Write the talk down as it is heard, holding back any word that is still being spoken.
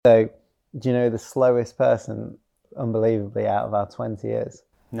So, do you know the slowest person, unbelievably, out of our 20 years?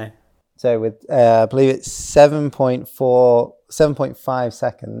 No. So with, I believe it's 7.5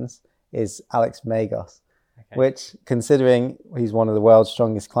 seconds is Alex Magos, which, considering he's one of the world's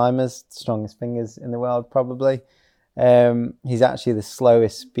strongest climbers, strongest fingers in the world probably, he's actually the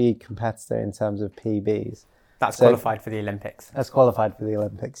slowest speed competitor in terms of PBs. That's qualified for the Olympics. That's qualified for the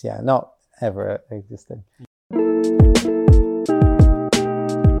Olympics, yeah, not ever existing.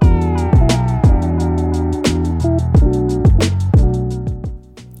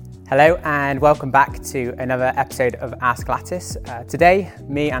 Hello and welcome back to another episode of Ask Lattice. Today,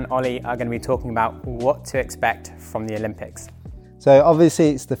 me and Ollie are going to be talking about what to expect from the Olympics. So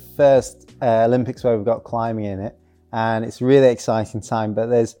obviously it's the first Olympics where we've got climbing in it, and it's a really exciting time, but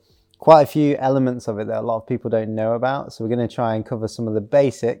there's quite a few elements of it that a lot of people don't know about. So we're going to try and cover some of the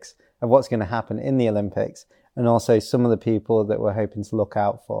basics of what's going to happen in the Olympics, and also some of the people that we're hoping to look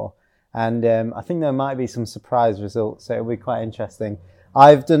out for. And I think there might be some surprise results, so it'll be quite interesting.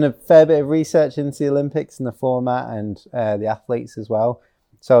 I've done a fair bit of research into the Olympics and the format and the athletes as well.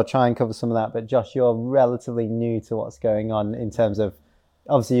 So I'll try and cover some of that. But Josh, you're relatively new to what's going on in terms of,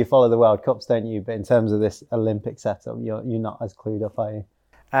 obviously you follow the World Cups, don't you? But in terms of this Olympic setup, you're not as clued up, are you?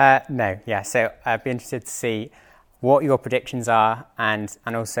 No, yeah. So I'd be interested to see what your predictions are and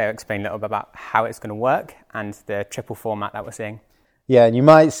also explain a little bit about how it's going to work and the triple format that we're seeing. Yeah, and you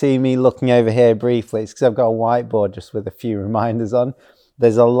might see me looking over here briefly. It's because I've got a whiteboard just with a few reminders on.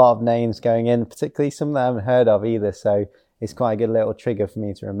 There's a lot of names going in, particularly some that I haven't heard of either. So it's quite a good little trigger for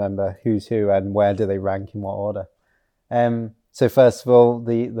me to remember who's who and where do they rank in what order. So first of all,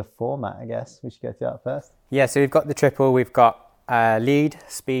 the format, I guess. We should go through that first. Yeah, so we've got the triple. We've got lead,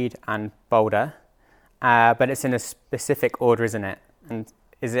 speed and boulder. But it's in a specific order, isn't it? And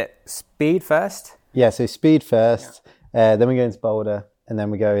is it speed first? Yeah, so speed first. Yeah. Then we go into boulder and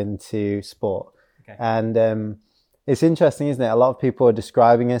then we go into sport. Okay. And it's interesting, isn't it? A lot of people are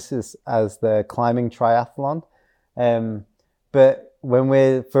describing this as the climbing triathlon. But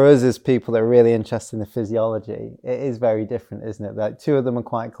for us as people that are really interested in the physiology, it is very different, isn't it? Like two of them are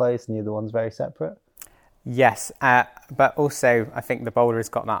quite close and the other one's very separate. Yes, but also I think the boulder has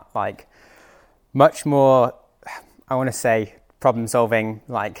got that like much more, I want to say problem solving,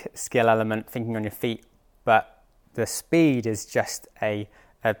 like skill element, thinking on your feet. But the speed is just a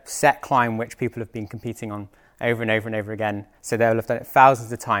set climb which people have been competing on over and over and over again. So they'll have done it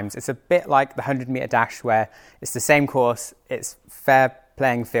thousands of times. It's a bit like the 100-meter dash where it's the same course, it's fair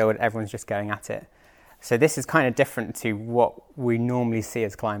playing field, everyone's just going at it. So this is kind of different to what we normally see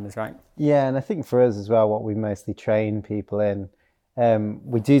as climbers, right? Yeah, and I think for us as well, what we mostly train people in,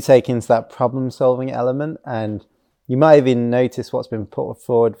 we do take into that problem-solving element, and you might even notice what's been put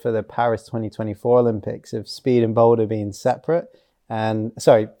forward for the Paris 2024 Olympics of speed and boulder being separate,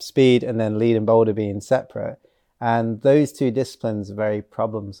 speed and then lead and boulder being separate. And those two disciplines are very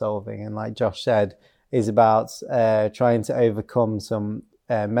problem solving. And like Josh said, is about trying to overcome some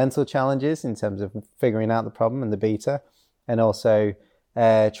mental challenges in terms of figuring out the problem and the beta, and also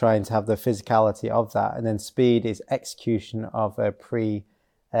trying to have the physicality of that. And then speed is execution of a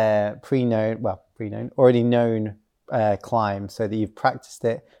already known climb, so that you've practiced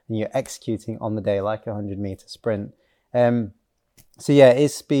it and you're executing on the day like a 100-meter sprint. So yeah, it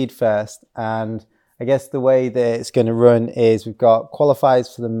is speed first. And I guess the way that it's going to run is we've got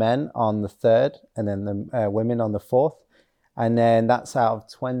qualifiers for the men on the third and then the women on the fourth. And then that's out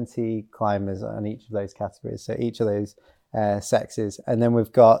of 20 climbers on each of those categories. So each of those sexes. And then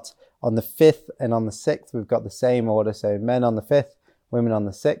we've got on the fifth and on the sixth, we've got the same order. So men on the fifth, women on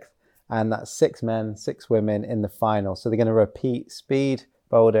the sixth. And that's 6 men, 6 women in the final. So they're going to repeat speed,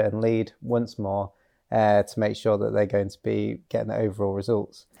 boulder and lead once more to make sure that they're going to be getting the overall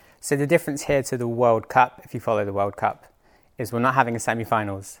results. So the difference here to the World Cup, if you follow the World Cup, is we're not having a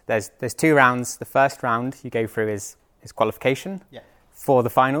semi-finals. There's 2 rounds. The first round you go through is qualification for the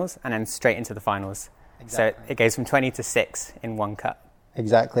finals and then straight into the finals. Exactly. So it goes from 20 to 6 in one cup.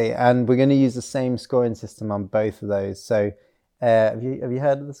 Exactly. And we're going to use the same scoring system on both of those. So have you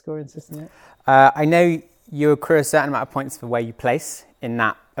heard of the scoring system yet? I know you accrue a certain amount of points for where you place in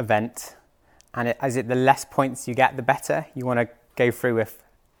that event. And is it the less points you get, the better? You want to go through with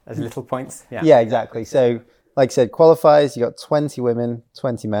as little points? Yeah, exactly. So like I said, qualifiers, you got 20 women,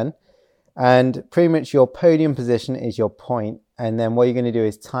 20 men. And pretty much your podium position is your point. And then what you're going to do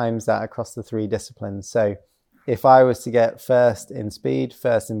is times that across the 3 disciplines. So if I was to get first in speed,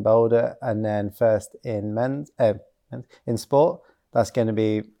 first in boulder, and then first in in sport, that's going to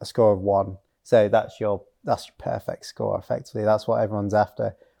be a score of 1. So that's your perfect score, effectively. That's what everyone's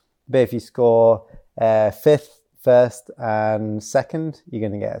after. But if you score fifth first and second, you're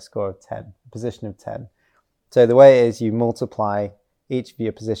going to get a score of 10, a position of 10. So the way it is, you multiply each of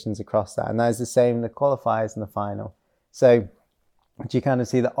your positions across that. And that is the same in the qualifiers and the final. So do you kind of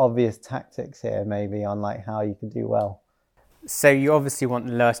see the obvious tactics here, maybe, on like how you can do well? So you obviously want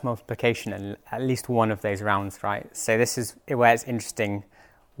the lowest multiplication in at least one of those rounds, right? So this is where it's interesting,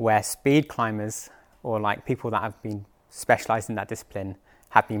 where speed climbers or like people that have been specialised in that discipline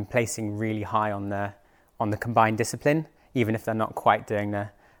have been placing really high on the combined discipline, even if they're not quite doing the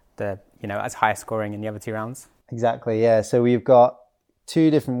as high scoring in the other two rounds. Exactly, yeah. So we've got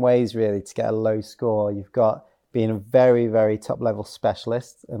two different ways really to get a low score. You've got being a very, very top level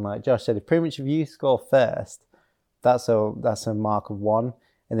specialist, and like Josh said, pretty much if you score first, that's a mark of 1,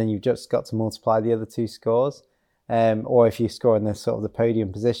 and then you've just got to multiply the other two scores. Or if you score in the sort of the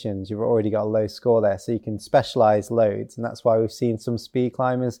podium positions, you've already got a low score there, so you can specialise loads, and that's why we've seen some speed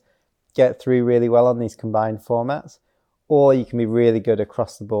climbers get through really well on these combined formats. Or you can be really good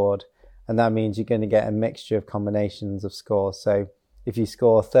across the board, and that means you're going to get a mixture of combinations of scores. So if you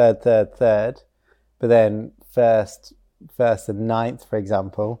score third, but then first and ninth, for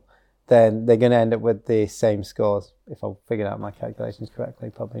example, then they're going to end up with the same scores. If I've figured out my calculations correctly,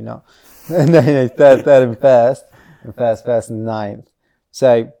 probably not. No, third and first and ninth.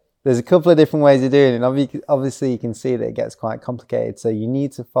 So there's a couple of different ways of doing it. Obviously, you can see that it gets quite complicated. So you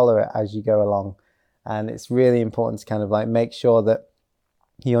need to follow it as you go along. And it's really important to kind of like make sure that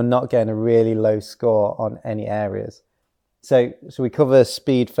you're not getting a really low score on any areas. So we cover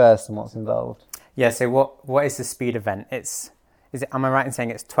speed first and what's involved. Yeah, so what is the speed event? Am I right in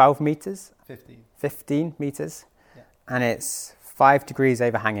saying it's 12 meters? 15 meters? Yeah. And it's 5 degrees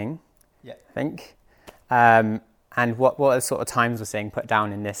overhanging, yeah. I think. And what are the sort of times we're seeing put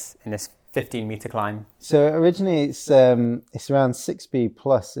down in this 15 meter climb? So originally it's around 6B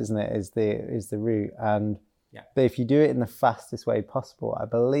plus, isn't it? Is the route, and yeah. But if you do it in the fastest way possible, I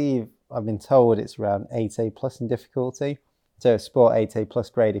believe I've been told it's around 8A plus in difficulty. So sport 8A plus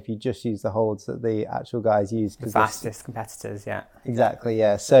grade if you just use the holds that the actual guys use. The fastest competitors, yeah. Exactly,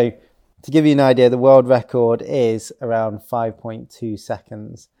 yeah. So to give you an idea, the world record is around 5.2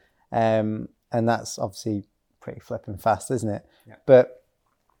 seconds, and that's obviously pretty flipping fast, isn't it? Yeah. But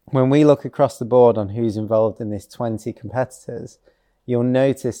when we look across the board on who's involved in this 20 competitors, you'll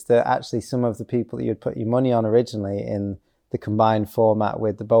notice that actually some of the people that you'd put your money on originally in the combined format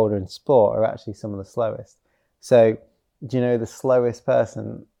with the boulder and sport are actually some of the slowest. So do you know the slowest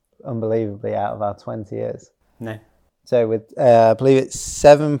person, unbelievably, out of our 20 is? No. So with, I believe it's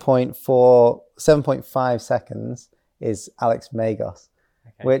 7.5 seconds is Alex Magos.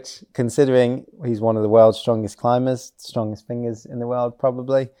 Okay. Which, considering he's one of the world's strongest climbers, strongest fingers in the world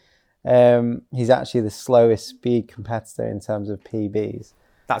probably, he's actually the slowest speed competitor in terms of PBs.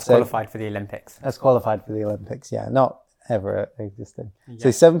 That's qualified for the Olympics. That's qualified for the Olympics, yeah. Not ever existing. Yeah. So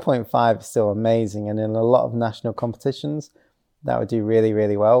 7.5 is still amazing, and in a lot of national competitions, that would do really,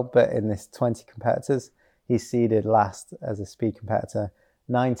 really well. But in this 20 competitors, he's seeded last as a speed competitor.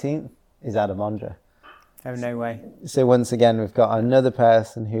 19th is Adam Ondra. Oh, no way. So once again, we've got another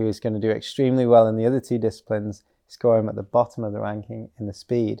person who is going to do extremely well in the other two disciplines, score him at the bottom of the ranking in the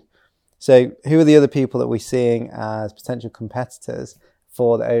speed. So who are the other people that we're seeing as potential competitors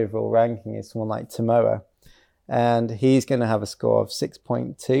for the overall ranking? Is someone like Tomoa, and he's going to have a score of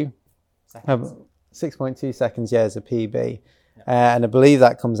 6.2 seconds. 6.2 seconds, yeah, as a PB. Yeah. And I believe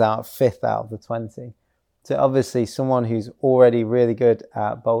that comes out 5th out of the 20. So obviously someone who's already really good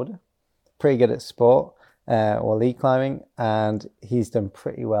at boulder, pretty good at sport, or lead climbing, and he's done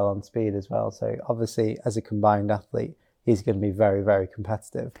pretty well on speed as well. So obviously, as a combined athlete, he's going to be very, very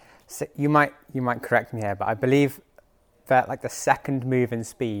competitive. So you might correct me here, but I believe that like the second move in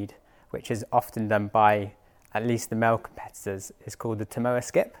speed, which is often done by at least the male competitors, is called the Tomoa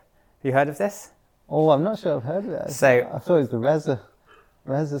skip. Have you heard of this? Oh, I'm not sure I've heard of that. So I thought it was the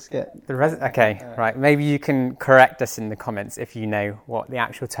Reza skip. Okay, right. Maybe you can correct us in the comments if you know what the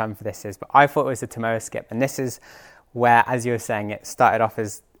actual term for this is. But I thought it was the Tomoa skip. And this is where, as you were saying, it started off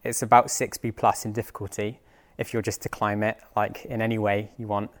as it's about 6B plus in difficulty if you're just to climb it like in any way you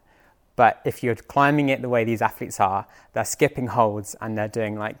want. But if you're climbing it the way these athletes are, they're skipping holds and they're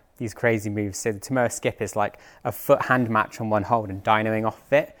doing like these crazy moves. So the Tomoa skip is like a foot-hand match on one hold and dynoing off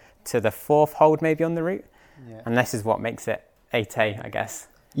of it to the 4th hold maybe on the route. Yeah. And this is what makes it 8A, I guess.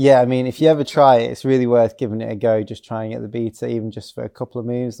 Yeah, I mean, if you ever try it, it's really worth giving it a go, just trying it at the beta, even just for a couple of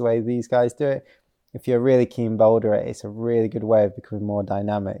moves, the way these guys do it. If you're a really keen boulderer, it's a really good way of becoming more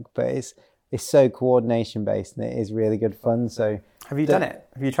dynamic. But it's so coordination-based, and it is really good fun. So, have you done it?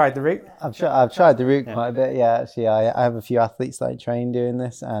 Have you tried the route? I've tried the route quite a bit, yeah. Actually, I have a few athletes that I train doing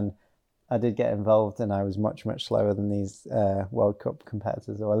this, and I did get involved, and I was much, much slower than these World Cup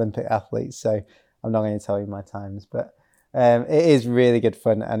competitors or Olympic athletes. So I'm not going to tell you my times, but it is really good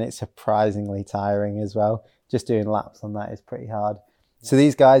fun, and it's surprisingly tiring as well. Just doing laps on that is pretty hard. So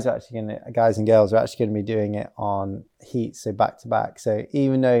these guys are actually guys and girls are actually going to be doing it on heat, so back to back. So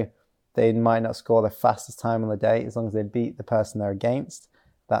even though they might not score the fastest time on the day, as long as they beat the person they're against,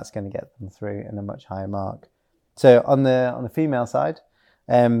 that's going to get them through in a much higher mark. So on the female side,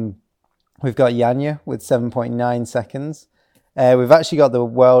 we've got Janja with 7.9 seconds. We've actually got the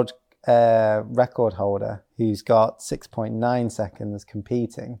world record holder who's got 6.9 seconds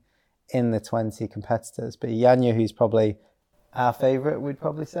competing in the 20 competitors. But Janja, who's probably our favourite, we'd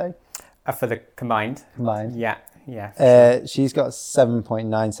probably say. For the combined? Combined. Yeah. Sure. She's got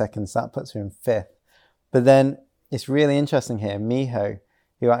 7.9 seconds. That puts her in 5th. But then it's really interesting here. Miho,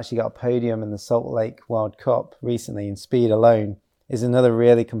 who actually got a podium in the Salt Lake World Cup recently in speed alone, is another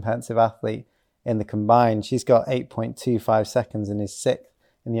really competitive athlete in the combined. She's got 8.25 seconds and is 6th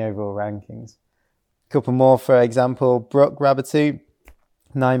in the overall rankings. A couple more, for example, Brooke Rabatu,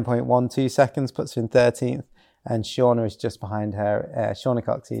 9.12 seconds, puts her in 13th. And Shauna is just behind her. Shauna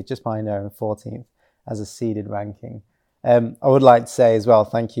Coxey is just behind her in 14th as a seeded ranking. I would like to say as well,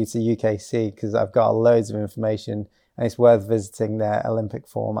 thank you to UKC, because I've got loads of information, and it's worth visiting their Olympic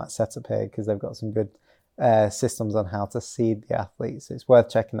format setup here, because they've got some good systems on how to seed the athletes. It's worth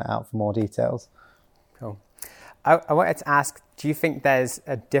checking that out for more details. Cool. I wanted to ask, do you think there's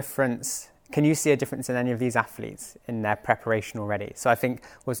a difference? Can you see a difference in any of these athletes in their preparation already? So I think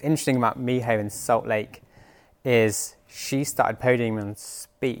what's interesting about Miho in Salt Lake is she started podiuming on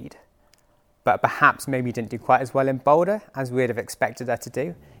speed, but perhaps maybe didn't do quite as well in Boulder as we'd have expected her to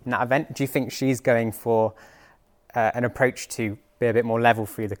do in that event. Do you think she's going for an approach to be a bit more level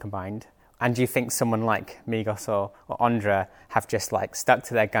through the combined? And do you think someone like Migos or Ondra have just like stuck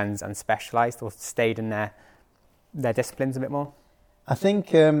to their guns and specialised, or stayed in their disciplines a bit more? I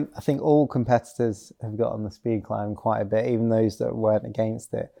think all competitors have got on the speed climb quite a bit, even those that weren't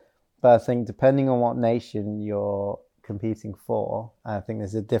against it. But I think depending on what nation you're competing for, I think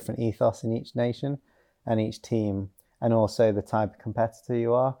there's a different ethos in each nation and each team, and also the type of competitor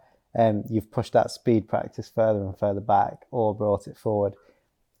you are. You've pushed that speed practice further and further back, or brought it forward.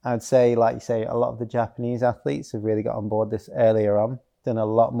 I would say, like you say, a lot of the Japanese athletes have really got on board this earlier on, done a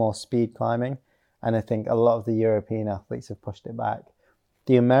lot more speed climbing, and I think a lot of the European athletes have pushed it back.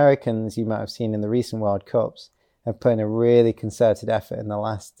 The Americans, you might have seen in the recent World Cups, have put in a really concerted effort in the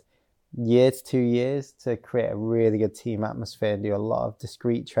last year to 2 years to create a really good team atmosphere and do a lot of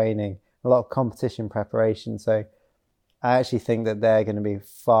discrete training, a lot of competition preparation. So I actually think that they're going to be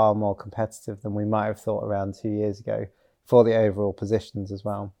far more competitive than we might have thought around 2 years ago for the overall positions as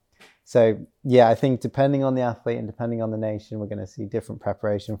well. So yeah, I think depending on the athlete and depending on the nation, we're going to see different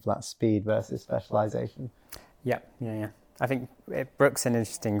preparation for that speed versus specialization. Yeah. I think Brooke's an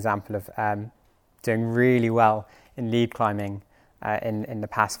interesting example of doing really well in lead climbing in the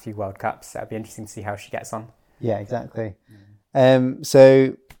past few World Cups. So it'll be interesting to see how she gets on. Yeah, exactly.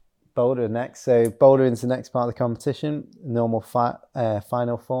 So Boulder next. So Boulder is the next part of the competition. Normal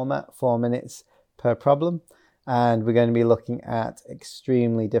final format, 4 minutes per problem. And we're going to be looking at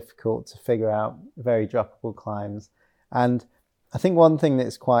extremely difficult to figure out, very droppable climbs. And I think one thing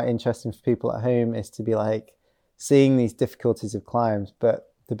that's quite interesting for people at home is to be like seeing these difficulties of climbs.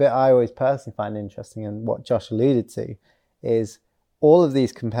 But the bit I always personally find interesting, and what Josh alluded to, is all of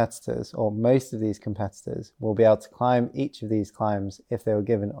these competitors, or most of these competitors, will be able to climb each of these climbs if they were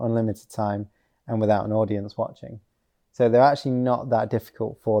given unlimited time and without an audience watching. So they're actually not that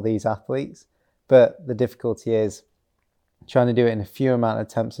difficult for these athletes, but the difficulty is trying to do it in a few amount of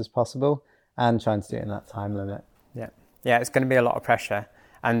attempts as possible and trying to do it in that time limit. Yeah, it's going to be a lot of pressure.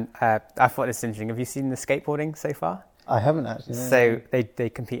 And I thought this was interesting. Have you seen the skateboarding so far? I haven't actually. No. So they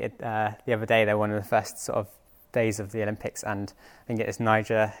competed the other day. They were one of the first sort of days of the Olympics, and I think it is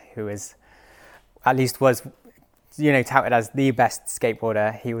Niger who was touted as the best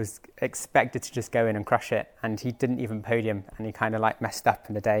skateboarder. He was expected to just go in and crush it, and he didn't even podium, and he kind of like messed up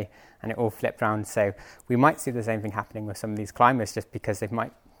in the day, and it all flipped around. So we might see the same thing happening with some of these climbers, just because they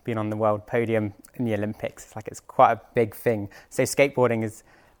might been on the world podium in the Olympics. It's quite a big thing. So skateboarding is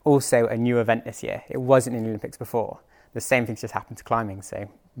also a new event this year. It wasn't in the Olympics before. The same thing's just happened to climbing. So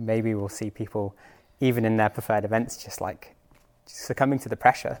maybe we'll see people, even in their preferred events, just succumbing to the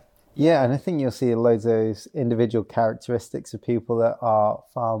pressure. Yeah, and I think you'll see loads of those individual characteristics of people that are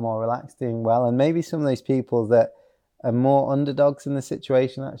far more relaxed, doing well, and maybe some of those people that are more underdogs in the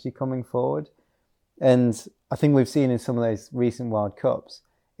situation actually coming forward. And I think we've seen in some of those recent World Cups,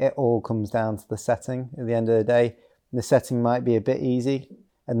 it all comes down to the setting at the end of the day. The setting might be a bit easy,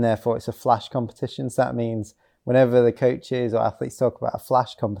 and therefore it's a flash competition. So that means whenever the coaches or athletes talk about a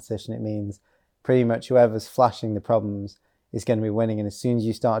flash competition, it means pretty much whoever's flashing the problems is going to be winning. And as soon as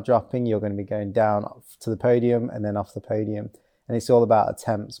you start dropping, you're going to be going down to the podium and then off the podium. And it's all about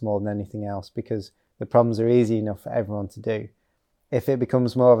attempts more than anything else, because the problems are easy enough for everyone to do. If it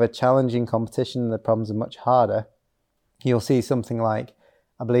becomes more of a challenging competition and the problems are much harder, you'll see something like,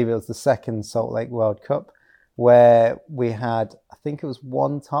 I believe it was the second Salt Lake World Cup, where we had, I think it was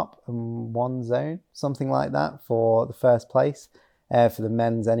one top and one zone, something like that for the first place, for the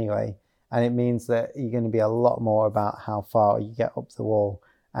men's anyway. And it means that you're going to be a lot more about how far you get up the wall.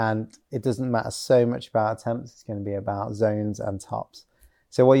 And it doesn't matter so much about attempts, it's going to be about zones and tops.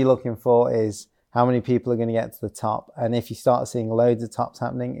 So what you're looking for is how many people are going to get to the top. And if you start seeing loads of tops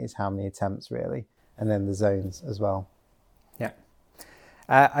happening, is how many attempts really. And then the zones as well. Yeah.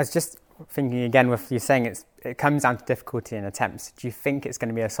 I was just thinking again, with you saying it comes down to difficulty in attempts. Do you think it's going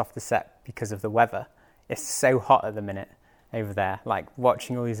to be a softer set because of the weather? It's so hot at the minute over there. Like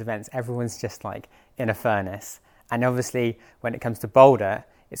watching all these events, everyone's just like in a furnace. And obviously when it comes to boulder,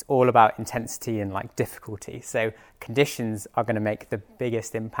 it's all about intensity and like difficulty. So conditions are going to make the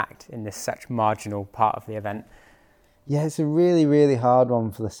biggest impact in this such marginal part of the event. Yeah, it's a really, really hard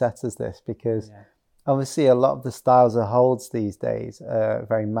one for the setters, this, because obviously a lot of the styles of holds these days are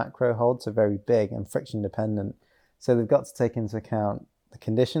very macro holds, so very big and friction dependent. So they've got to take into account the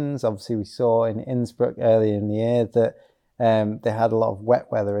conditions. Obviously we saw in Innsbruck earlier in the year that they had a lot of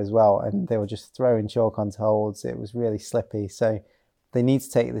wet weather as well, and they were just throwing chalk onto holds. It was really slippy. So they need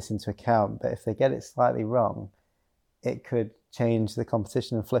to take this into account. But if they get it slightly wrong, it could change the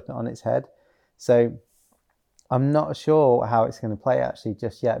competition and flip it on its head. So I'm not sure how it's going to play actually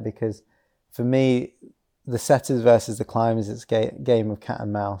just yet, because for me, the setters versus the climbers, it's a game of cat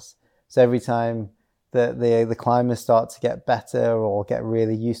and mouse. So every time the climbers start to get better or get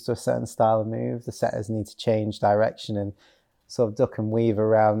really used to a certain style of move, the setters need to change direction and sort of duck and weave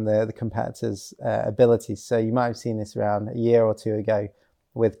around the competitors' abilities. So you might have seen this around a year or two ago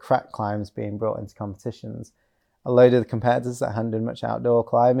with crack climbs being brought into competitions. A load of the competitors that hadn't done much outdoor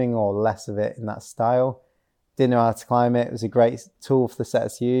climbing or less of it in that style didn't know how to climb it. It was a great tool for the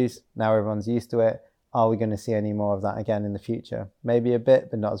setters to use. Now everyone's used to it. Are we going to see any more of that again in the future? Maybe a bit,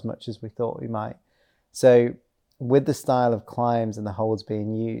 but not as much as we thought we might. So with the style of climbs and the holds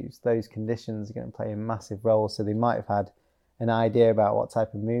being used, those conditions are going to play a massive role. So they might have had an idea about what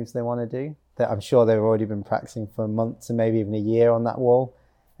type of moves they want to do, that I'm sure they've already been practicing for months and maybe even a year on that wall.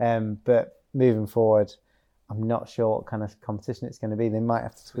 But moving forward, I'm not sure what kind of competition it's going to be. They might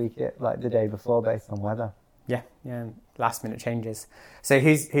have to tweak it like the day before based on weather. Yeah, last minute changes. So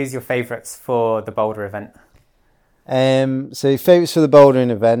who's your favourites for the boulder event? So favourites for the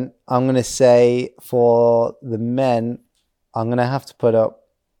bouldering event, I'm going to say for the men, I'm going to have to put up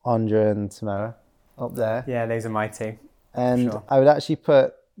Ondra and Tomoa up there. Yeah, those are my two. And sure. I would actually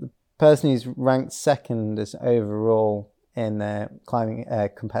put the person who's ranked second as overall in their climbing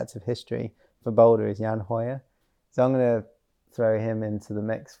competitive history for boulder is Jan Hoyer. So I'm going to throw him into the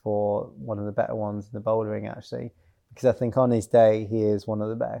mix for one of the better ones in the bouldering actually, because I think on his day he is one of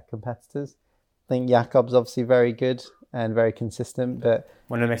the better competitors. I think Jakob's obviously very good and very consistent, but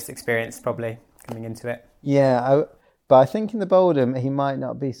one of the most experienced probably coming into it. Yeah, but I think in the boulder he might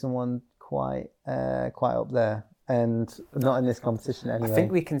not be someone quite up there, and not in this competition anyway. I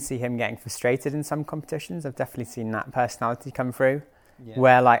think we can see him getting frustrated in some competitions. I've definitely seen that personality come through. Yeah.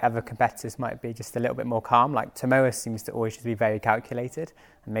 Where like other competitors might be just a little bit more calm. Like Tomoa seems to always just be very calculated,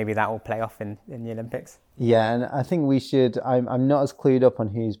 and maybe that will play off in the Olympics. Yeah, and I think we should, I'm not as clued up on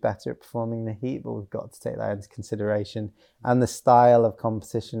who's better at performing the heat, but we've got to take that into consideration, and the style of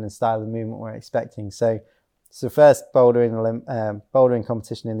competition and style of movement we're expecting. So first bouldering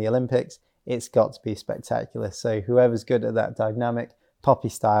competition in the Olympics, it's got to be spectacular. So whoever's good at that dynamic poppy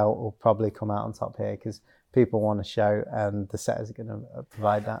style will probably come out on top here, because people want to show, and the setters are going to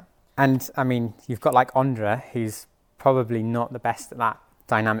provide that. And I mean, you've got like Ondra, who's probably not the best at that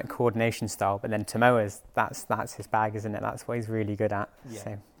dynamic coordination style, but then Tomoa's, that's his bag, isn't it? That's what he's really good at. Yeah.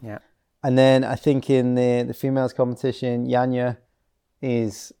 So, yeah. And then I think in the females competition, Janja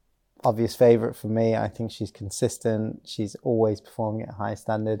is obvious favourite for me. I think she's consistent. She's always performing at a high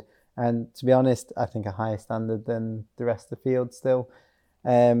standard. And to be honest, I think a higher standard than the rest of the field still.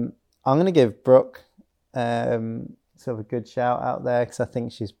 I'm going to give Brooke sort of a good shout out there, because I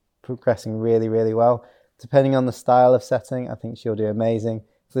think she's progressing really, really well. Depending on the style of setting, I think she'll do amazing.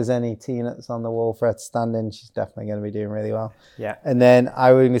 If there's any T-nuts on the wall for her to stand in, she's definitely going to be doing really well. Yeah. And then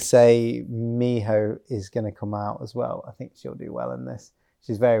I would say Miho is going to come out as well. I think she'll do well in this.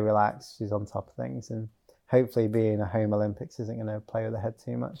 She's very relaxed. She's on top of things, and hopefully being a home Olympics isn't going to play with her head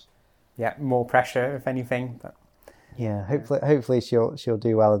too much. Yeah, more pressure if anything. But yeah, hopefully she'll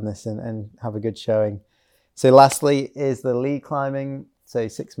do well in this and have a good showing. So lastly is the lead climbing. So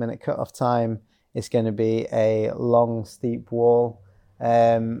 6-minute cut-off time. It's going to be a long, steep wall.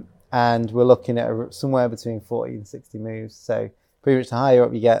 And we're looking at somewhere between 40 and 60 moves. So pretty much the higher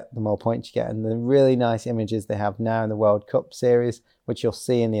up you get, the more points you get. And the really nice images they have now in the World Cup series, which you'll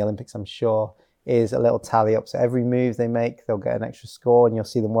see in the Olympics, I'm sure, is a little tally up. So every move they make, they'll get an extra score, and you'll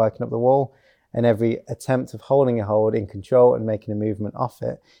see them working up the wall. And every attempt of holding a hold in control and making a movement off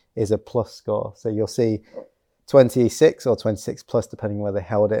it is a plus score. So you'll see 26 or 26 plus, depending where they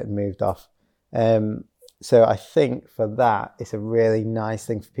held it and moved off. So I think for that, it's a really nice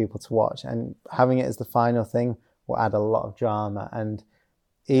thing for people to watch. And having it as the final thing will add a lot of drama. And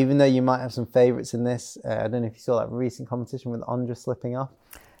even though you might have some favourites in this, I don't know if you saw that recent competition with Ondra slipping off.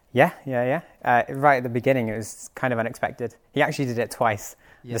 Yeah. Right at the beginning, it was kind of unexpected. He actually did it twice.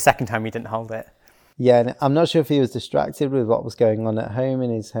 Yeah. The second time he didn't hold it. Yeah, and I'm not sure if he was distracted with what was going on at home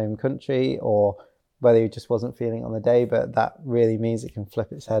in his home country, or whether he just wasn't feeling it on the day, but that really means it can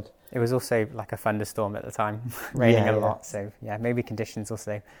flip its head. It was also like a thunderstorm at the time, raining a lot. So yeah, maybe conditions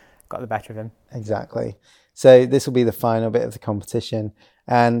also got the better of him. Exactly. So this will be the final bit of the competition.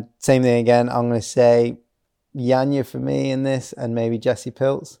 And same thing again, I'm going to say Janja for me in this, and maybe Jessie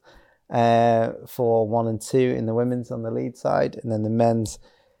Pilz for 1 and 2 in the women's on the lead side. And then the men's,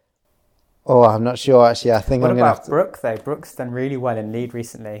 I'm not sure actually. I think what I'm going to have to... Brooke though? Brooke's done really well in lead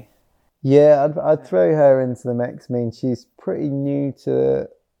recently. Yeah, I'd throw her into the mix. I mean, she's pretty new to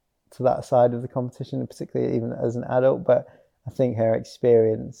that side of the competition, particularly even as an adult. But I think her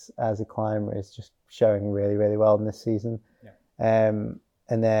experience as a climber is just showing really, really well in this season. Yeah.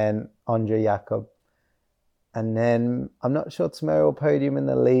 And then Ondra Jacob. And then I'm not sure Tomoe will podium in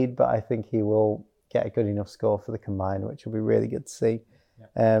the lead, but I think he will get a good enough score for the combined, which will be really good to see.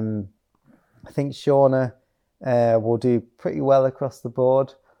 Yeah. I think Shauna will do pretty well across the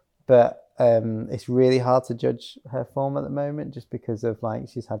board. But it's really hard to judge her form at the moment, just because of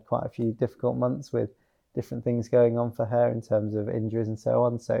she's had quite a few difficult months with different things going on for her in terms of injuries and so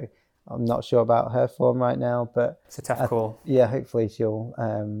on. So I'm not sure about her form right now, but it's a tough call. Yeah, hopefully she'll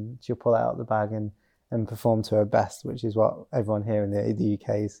pull out of the bag and perform to her best, which is what everyone here in the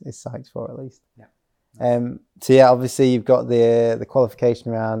UK is psyched for, at least. Yeah. So yeah, obviously you've got the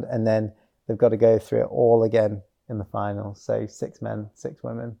qualification round, and then they've got to go through it all again in the final. So 6 men, 6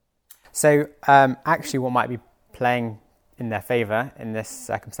 women. So actually what might be playing in their favour in this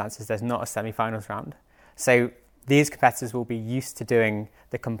circumstance is there's not a semi-finals round. So these competitors will be used to doing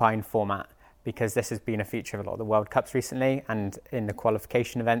the combined format, because this has been a feature of a lot of the World Cups recently and in the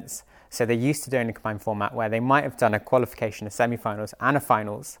qualification events. So they're used to doing the combined format where they might have done a qualification, a semi-finals and a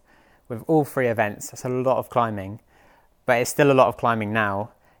finals with all 3 events. That's a lot of climbing, but it's still a lot of climbing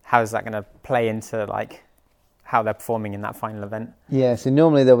now. How is that going to play into how they're performing in that final event? Yeah, so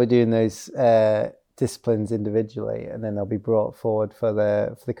normally they'll be doing those disciplines individually, and then they'll be brought forward for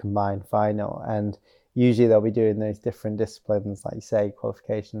the combined final. And usually they'll be doing those different disciplines, like you say,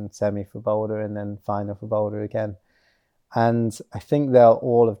 qualification, semi for boulder, and then final for boulder again. And I think they'll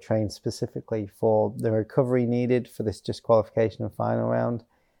all have trained specifically for the recovery needed for this just qualification and final round.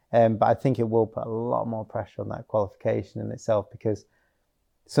 But I think it will put a lot more pressure on that qualification in itself, because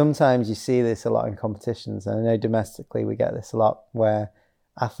sometimes you see this a lot in competitions, and I know domestically we get this a lot, where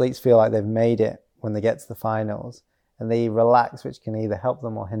athletes feel like they've made it when they get to the finals, and they relax, which can either help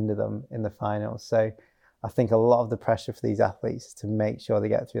them or hinder them in the finals. So I think a lot of the pressure for these athletes is to make sure they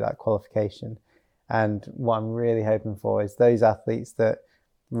get through that qualification. And what I'm really hoping for is those athletes that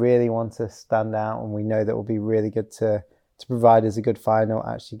really want to stand out, and we know that will be really good to provide us a good final,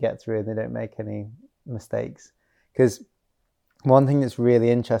 actually get through and they don't make any mistakes. Because one thing that's really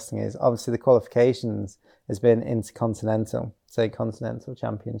interesting is obviously the qualifications has been intercontinental, so continental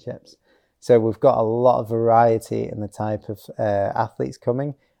championships. So we've got a lot of variety in the type of athletes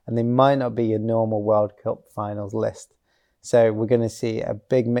coming, and they might not be your normal World Cup finals list. So we're going to see a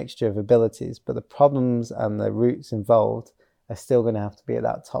big mixture of abilities, but the problems and the routes involved are still going to have to be at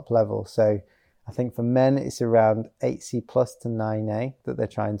that top level. So I think for men, it's around 8C plus to 9A that they're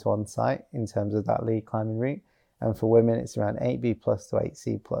trying to on-site in terms of that lead climbing route. And for women, it's around 8B plus to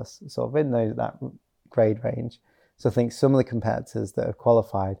 8C plus, sort of in that grade range. So I think some of the competitors that have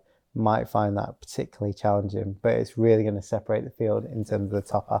qualified might find that particularly challenging, but it's really going to separate the field in terms of the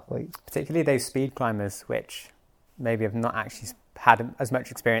top athletes. Particularly those speed climbers, which maybe have not actually had as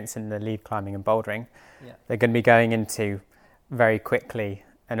much experience in the lead climbing and bouldering. Yeah. They're going to be going into very quickly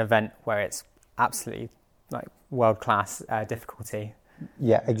an event where it's absolutely world-class difficulty.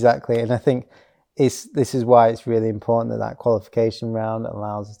 Yeah, exactly. And I think this is why it's really important that qualification round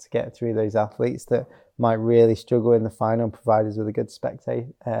allows us to get through those athletes that might really struggle in the final and provide us with a good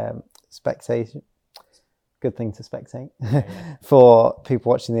good thing to spectate for people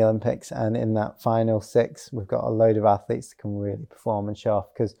watching the Olympics. And in that final 6, we've got a load of athletes that can really perform and show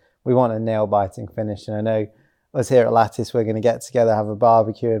off, because we want a nail-biting finish. And I know us here at Lattice, we're going to get together, have a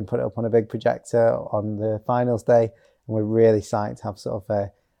barbecue and put it up on a big projector on the finals day. And we're really psyched to have sort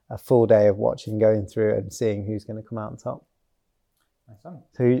of a full day of watching, going through and seeing who's going to come out on top. Nice.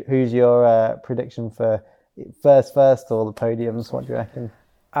 So who's your prediction for first or the podiums? What do you reckon?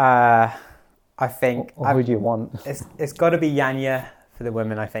 I think... Or who do you want? It's got to be Janja for the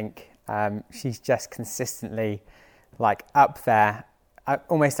women, I think. She's just consistently like up there,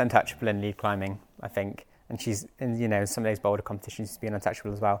 almost untouchable in lead climbing, I think. And she's, in some of those boulder competitions, she's been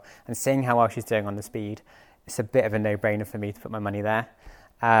untouchable as well. And seeing how well she's doing on the speed, it's a bit of a no-brainer for me to put my money there.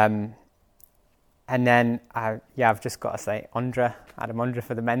 And then, I've just got to say Adam Ondra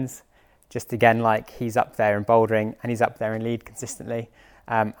for the men's. Just again, like, he's up there in bouldering and he's up there in lead consistently.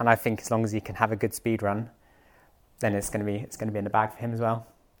 And I think as long as he can have a good speed run, then it's going to be in the bag for him as well.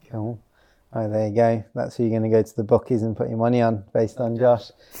 Cool. All right, there you go. That's who you're going to go to the bookies and put your money on, based on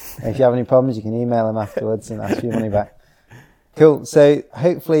Josh. And if you have any problems, you can email him afterwards and ask for your money back. Cool. So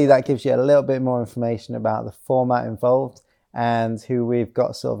hopefully that gives you a little bit more information about the format involved and who we've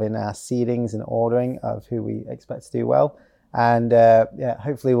got sort of in our seedings and ordering of who we expect to do well. And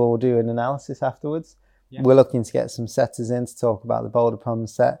hopefully we'll do an analysis afterwards. Yeah. We're looking to get some setters in to talk about the Boulder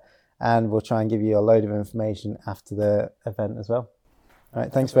Proms set, and we'll try and give you a load of information after the event as well. All right,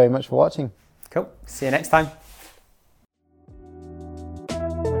 thanks very much for watching. Cool. See you next time.